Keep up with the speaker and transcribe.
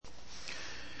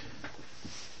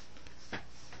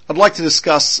I'd like to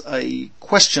discuss a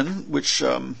question which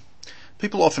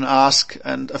people often ask,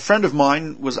 and a friend of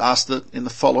mine was asked it in the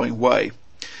following way.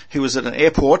 He was at an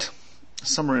airport,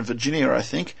 somewhere in Virginia, I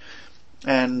think,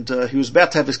 and he was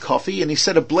about to have his coffee, and he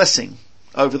said a blessing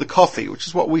over the coffee, which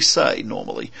is what we say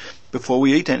normally before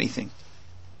we eat anything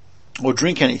or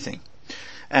drink anything.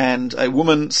 And a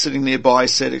woman sitting nearby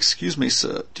said, "Excuse me,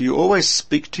 sir, do you always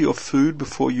speak to your food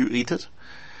before you eat it?"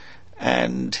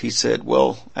 And he said,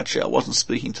 "Well, actually I wasn't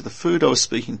speaking to the food, I was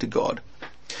speaking to God."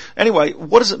 Anyway,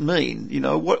 what does it mean?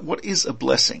 What is a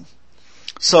blessing?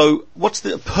 So what's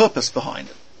the purpose behind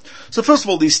it? So first of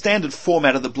all, the standard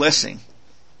format of the blessing.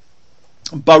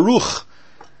 Baruch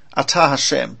atah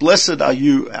Hashem. Blessed are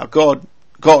you, our God.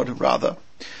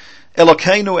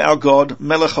 Elokeinu, our God,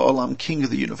 Melech haolam, King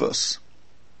of the universe.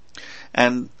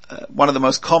 And one of the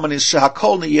most common is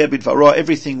Shehakol niyeh bidvaro,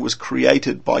 everything was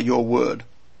created by your word.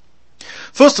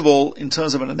 First of all, in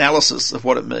terms of an analysis of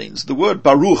what it means, the word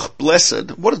Baruch,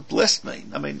 blessed, what does blessed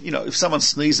mean? I mean, if someone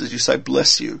sneezes, you say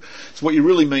bless you. So what you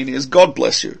really mean is God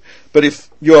bless you. But if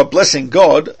you're blessing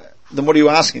God, then what are you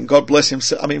asking? God bless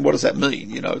himself. I mean, what does that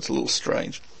mean? It's a little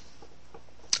strange.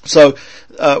 So,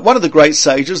 one of the great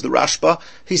sages, the Rashba,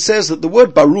 he says that the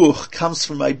word Baruch comes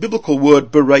from a biblical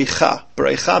word Bereicha.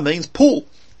 Bereicha means pool.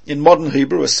 In modern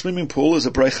Hebrew, a swimming pool is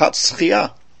a Bereichat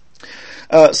Schiyah.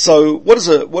 So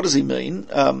what does he mean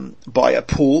by a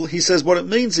pool? He says what it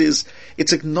means is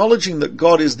it's acknowledging that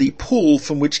God is the pool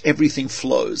from which everything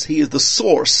flows. He is the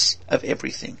source of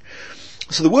everything.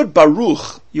 So the word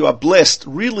Baruch, you are blessed,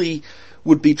 really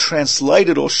would be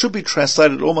translated or should be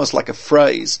translated almost like a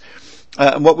phrase.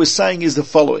 And what we're saying is the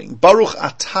following: Baruch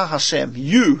atah Hashem,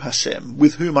 you Hashem,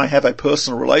 with whom I have a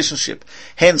personal relationship.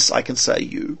 Hence I can say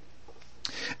you.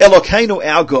 Elokeinu,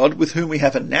 our God, with whom we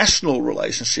have a national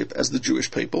relationship as the Jewish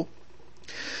people.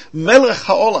 Melech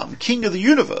haolam, King of the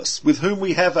universe, with whom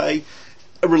we have a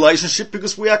relationship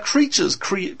because we are creatures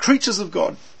of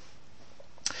God.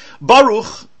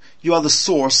 Baruch, you are the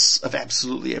source of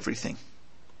absolutely everything.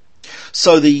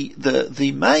 So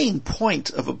the main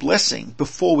point of a blessing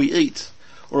before we eat,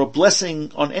 or a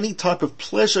blessing on any type of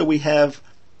pleasure we have,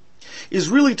 is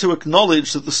really to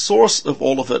acknowledge that the source of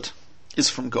all of it is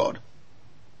from God.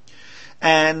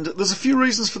 And there's a few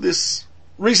reasons for this.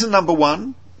 Reason number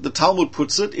one, the Talmud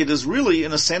puts it is really,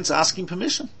 in a sense, asking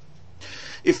permission.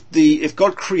 If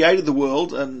God created the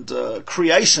world, and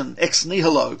creation, ex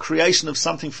nihilo, creation of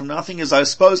something from nothing, is, I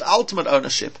suppose, ultimate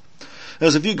ownership.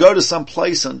 As if you go to some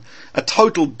place and a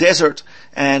total desert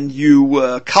and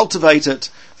you cultivate it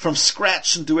from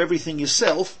scratch and do everything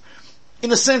yourself,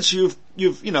 in a sense you've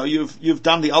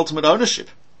done the ultimate ownership.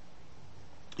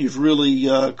 You've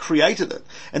really created it.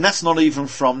 And that's not even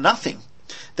from nothing.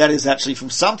 That is actually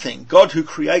from something. God, who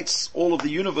creates all of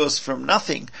the universe from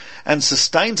nothing and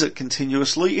sustains it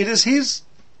continuously, it is His.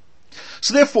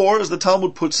 So therefore, as the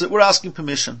Talmud puts it, we're asking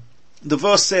permission. The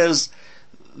verse says,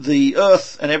 the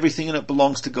earth and everything in it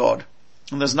belongs to God.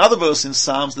 And there's another verse in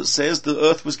Psalms that says the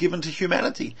earth was given to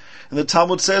humanity. And the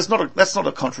Talmud says that's not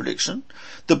a contradiction.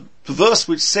 The verse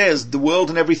which says the world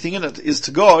and everything in it is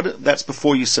to God, that's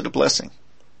before you said a blessing.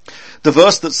 The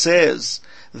verse that says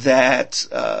that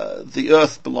the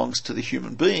earth belongs to the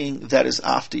human being, that is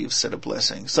after you've said a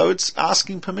blessing. So it's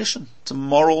asking permission. It's a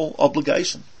moral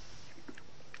obligation.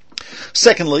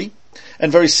 Secondly,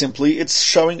 and very simply, it's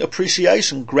showing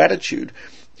appreciation, gratitude.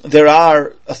 There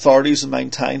are authorities who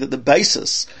maintain that the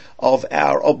basis of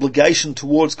our obligation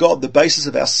towards God, the basis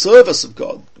of our service of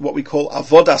God, what we call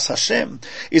avodas Hashem,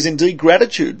 is indeed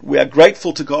gratitude. We are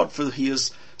grateful to God for His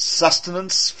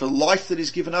sustenance, for life that He's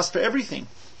given us, for everything.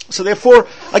 So therefore,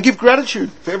 I give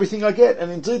gratitude for everything I get.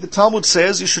 And indeed, the Talmud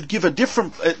says you should give a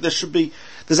different,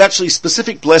 there's actually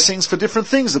specific blessings for different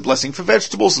things. A blessing for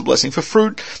vegetables, a blessing for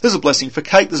fruit, there's a blessing for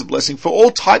cake, there's a blessing for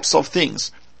all types of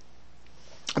things.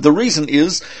 The reason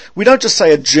is, we don't just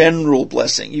say a general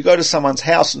blessing. You go to someone's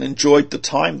house and enjoyed the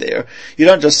time there. You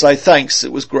don't just say, thanks,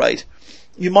 it was great.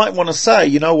 You might want to say,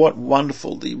 you know what,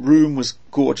 wonderful, the room was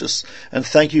gorgeous, and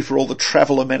thank you for all the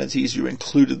travel amenities you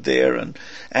included there, and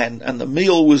the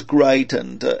meal was great,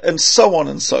 and so on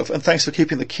and so forth, and thanks for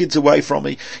keeping the kids away from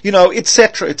me,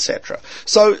 etc., etc.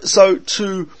 So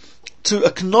to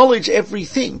acknowledge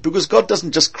everything, because God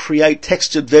doesn't just create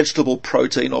textured vegetable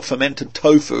protein or fermented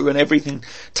tofu and everything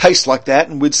tastes like that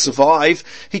and would survive.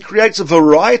 He creates a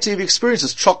variety of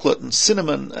experiences, chocolate and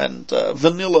cinnamon and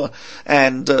vanilla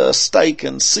and steak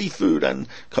and seafood and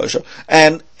kosher,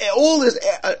 and all this,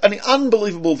 an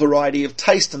unbelievable variety of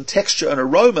taste and texture and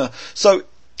aroma. So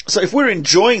if we're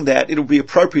enjoying that, it'll be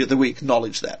appropriate that we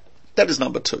acknowledge that. That is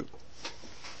number two.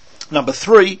 Number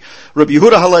three, Rabbi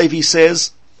Yehuda Halevi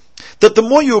says that the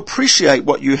more you appreciate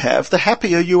what you have, the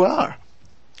happier you are.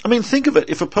 I mean, think of it.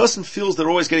 If a person feels they're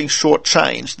always getting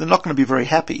shortchanged, they're not going to be very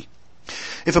happy.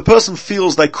 If a person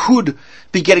feels they could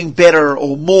be getting better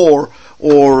or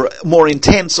more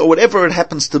intense or whatever it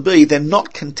happens to be, they're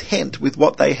not content with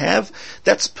what they have,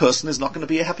 that person is not going to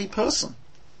be a happy person.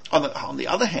 On the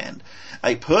other hand,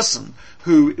 a person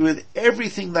who, with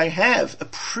everything they have,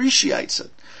 appreciates it,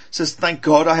 says, thank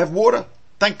God I have water,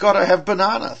 thank God I have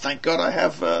banana, thank God I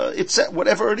have,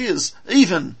 whatever it is,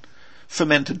 even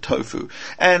fermented tofu.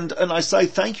 And I say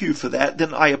thank you for that,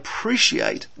 then I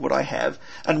appreciate what I have.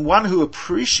 And one who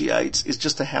appreciates is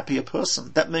just a happier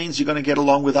person. That means you're going to get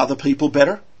along with other people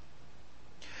better.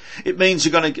 It means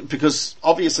you're going to, because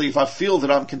obviously if I feel that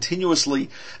I'm continuously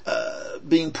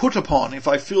being put upon, if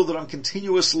I feel that I'm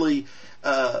continuously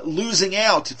losing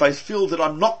out, if I feel that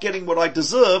I'm not getting what I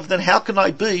deserve, then how can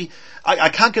I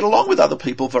can't get along with other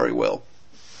people very well.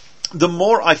 The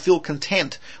more I feel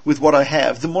content with what I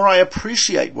have, the more I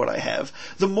appreciate what I have,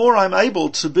 the more I'm able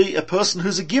to be a person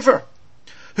who's a giver,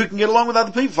 who can get along with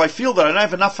other people. If I feel that I don't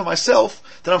have enough for myself,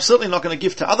 then I'm certainly not going to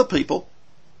give to other people.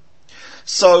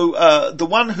 So the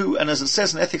one who, and as it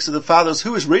says in Ethics of the Fathers,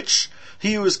 who is rich,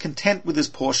 he who is content with his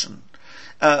portion.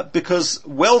 Because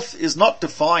wealth is not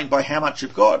defined by how much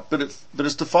you've got, but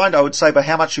it's defined, I would say, by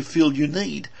how much you feel you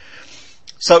need.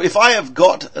 So if I have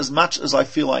got as much as I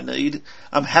feel I need,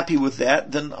 I'm happy with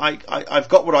that, then I've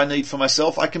got what I need for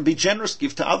myself. I can be generous,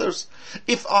 give to others.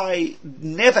 If I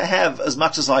never have as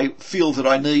much as I feel that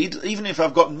I need, even if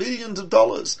I've got millions of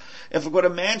dollars, if I've got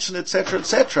a mansion,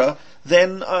 etc.,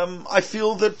 then I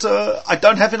feel that I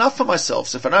don't have enough for myself.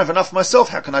 So if I don't have enough for myself,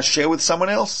 how can I share with someone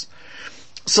else?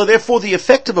 So therefore the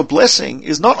effect of a blessing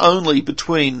is not only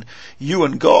between you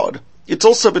and God, it's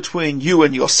also between you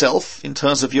and yourself in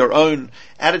terms of your own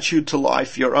attitude to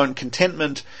life, your own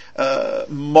contentment,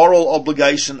 moral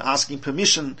obligation, asking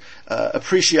permission,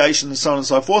 appreciation, and so on and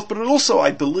so forth. But it also,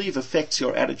 I believe, affects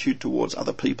your attitude towards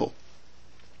other people.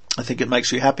 I think it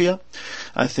makes you happier.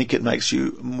 I think it makes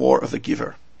you more of a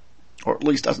giver. Or at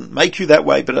least doesn't make you that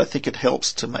way, but I think it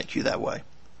helps to make you that way.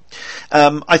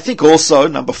 I think also,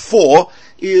 number 4,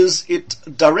 is it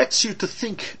directs you to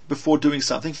think before doing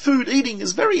something. Food eating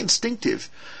is very instinctive.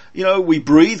 You know, we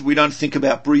breathe, we don't think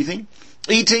about breathing.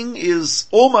 Eating is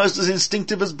almost as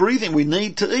instinctive as breathing. We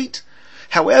need to eat.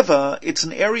 However, it's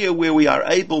an area where we are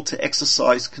able to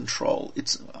exercise control.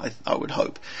 I would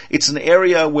hope. It's an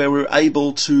area where we're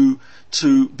able to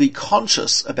be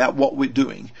conscious about what we're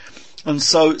doing. And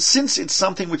so, since it's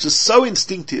something which is so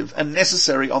instinctive and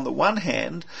necessary on the one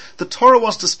hand, the Torah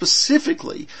wants to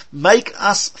specifically make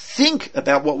us think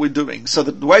about what we're doing. So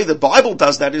the way the Bible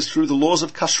does that is through the laws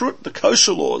of kashrut, the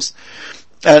kosher laws,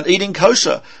 and eating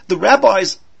kosher. The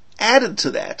rabbis added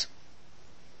to that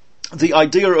the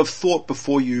idea of thought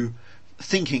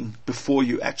thinking before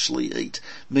you actually eat.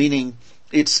 Meaning,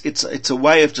 it's a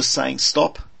way of just saying,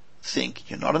 stop, think.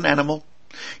 You're not an animal.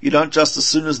 You don't just, as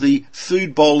soon as the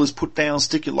food bowl is put down,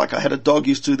 stick it. Like I had a dog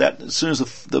used to do that. As soon as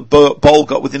the bowl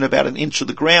got within about an inch of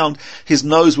the ground, his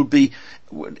nose would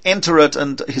enter it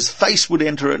and his face would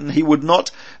enter it, and he would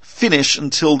not finish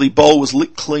until the bowl was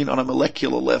licked clean on a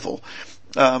molecular level.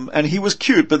 And he was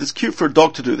cute, but it's cute for a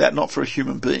dog to do that, not for a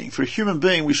human being. For a human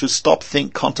being, we should stop,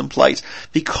 think, contemplate,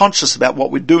 be conscious about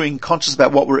what we're doing, conscious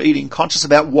about what we're eating, conscious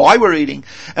about why we're eating,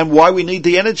 and why we need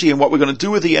the energy, and what we're going to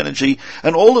do with the energy,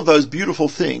 and all of those beautiful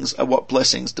things are what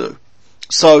blessings do.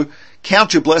 So,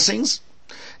 count your blessings,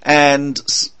 and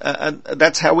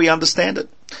that's how we understand it.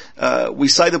 We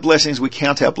say the blessings, we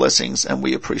count our blessings, and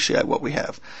we appreciate what we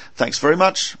have. Thanks very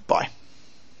much. Bye.